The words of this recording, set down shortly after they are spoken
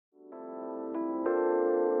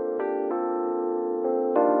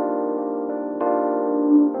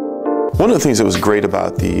One of the things that was great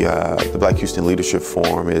about the Black Houston Leadership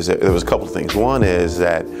Forum is that there was a couple of things. One is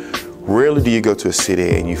that rarely do you go to a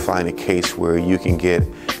city and you find a case where you can get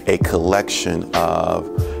a collection of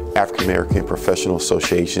African American professional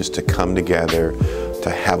associations to come together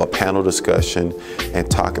to have a panel discussion and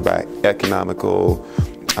talk about economical,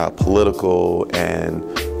 political, and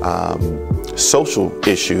social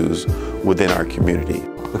issues within our community.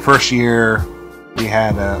 The first year we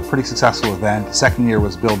had a pretty successful event. The second year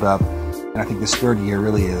was built up, and I think this third year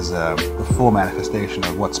really is the full manifestation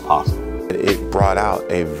of what's possible. It brought out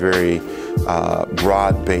a very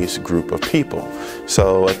broad-based group of people.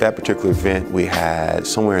 So at that particular event, we had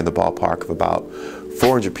somewhere in the ballpark of about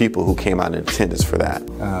 400 people who came out in attendance for that.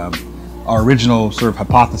 Our original sort of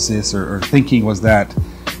hypothesis or thinking was that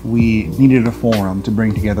we needed a forum to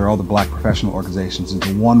bring together all the Black professional organizations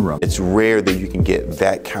into one room. It's rare that you can get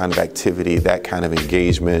that kind of activity, that kind of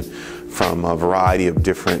engagement from a variety of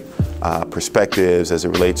different perspectives as it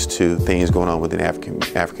relates to things going on within the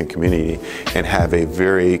African community, and have a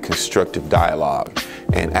very constructive dialogue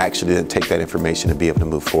and actually then take that information and be able to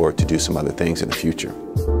move forward to do some other things in the future.